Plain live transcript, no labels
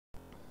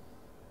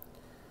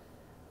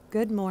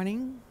Good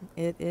morning.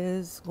 It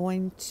is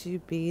going to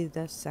be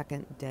the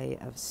second day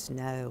of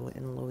snow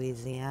in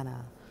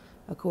Louisiana,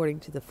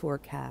 according to the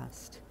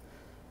forecast.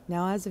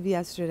 Now, as of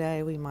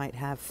yesterday, we might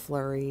have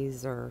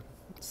flurries or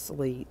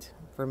sleet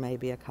for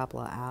maybe a couple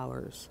of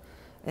hours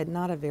at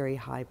not a very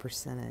high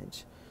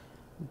percentage.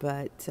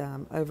 But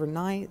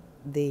overnight,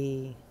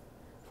 the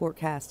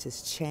forecast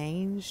has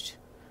changed.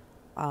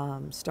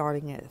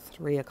 Starting at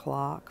 3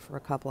 o'clock for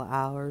a couple of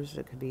hours,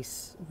 it could be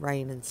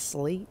rain and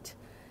sleet.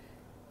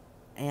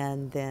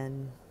 And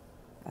then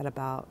at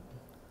about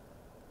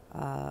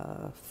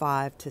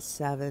 5 to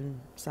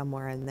 7,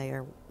 somewhere in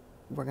there,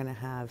 we're going to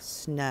have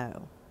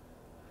snow,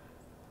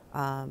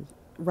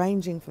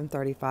 ranging from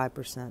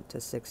 35% to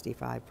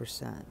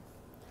 65%.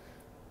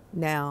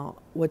 Now,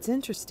 what's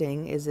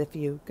interesting is if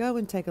you go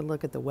and take a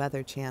look at the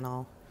Weather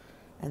Channel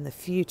and the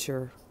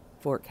future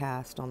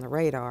forecast on the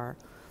radar,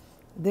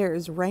 there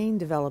is rain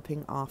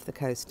developing off the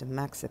coast of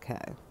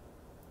Mexico,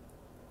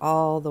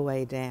 all the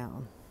way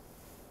down,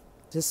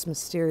 just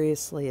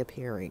mysteriously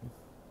appearing.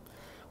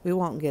 We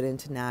won't get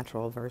into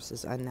natural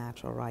versus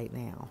unnatural right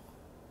now,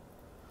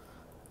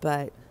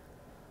 but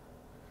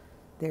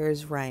there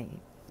is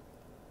rain.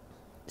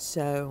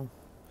 So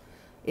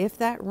if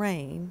that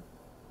rain,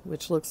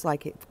 which looks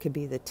like it could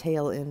be the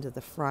tail end of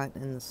the front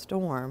in the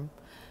storm,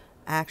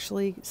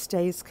 actually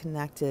stays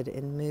connected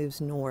and moves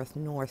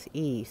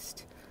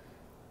north-northeast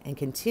and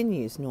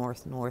continues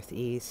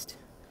north-northeast,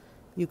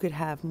 you could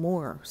have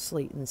more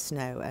sleet and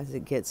snow as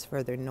it gets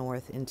further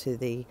north into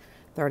the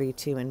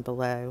 32 and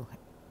below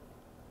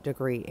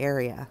degree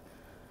area.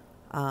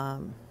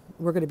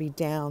 We're going to be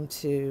down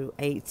to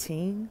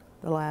 18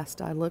 the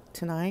last I looked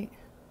tonight.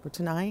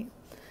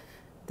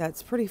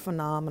 That's pretty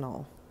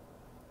phenomenal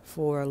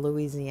for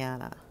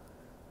Louisiana,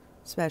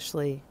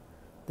 especially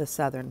the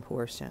southern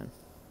portion.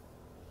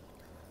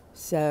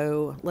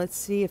 So let's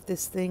see if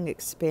this thing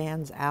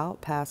expands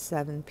out past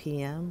 7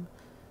 p.m.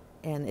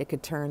 and it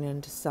could turn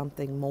into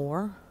something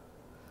more,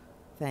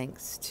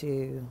 thanks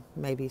to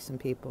maybe some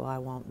people I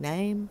won't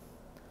name.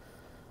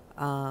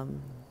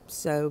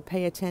 So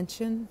pay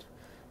attention.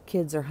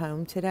 Kids are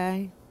home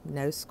today,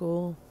 no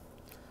school.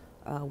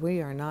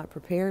 We are not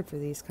prepared for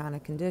these kind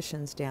of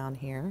conditions down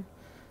here.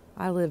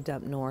 I lived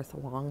up north a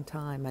long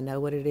time. I know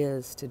what it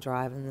is to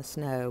drive in the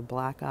snow,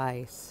 black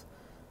ice,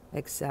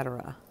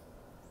 etc.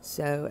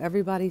 So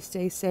everybody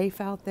stay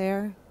safe out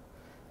there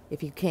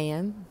if you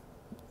can.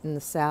 In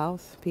the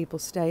South, people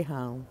stay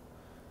home.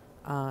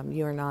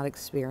 You are not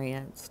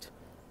experienced,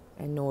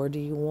 and nor do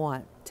you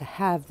want to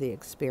have the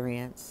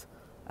experience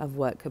of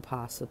what could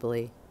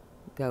possibly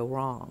go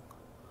wrong.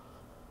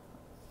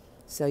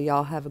 So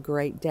y'all have a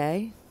great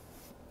day.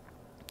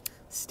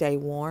 Stay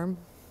warm.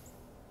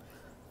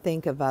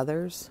 Think of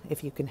others.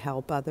 If you can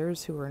help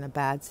others who are in a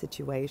bad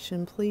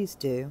situation, please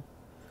do.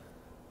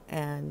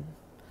 And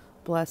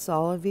bless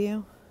all of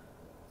you,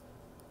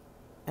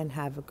 and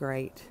have a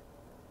great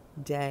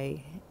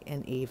day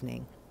and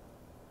evening.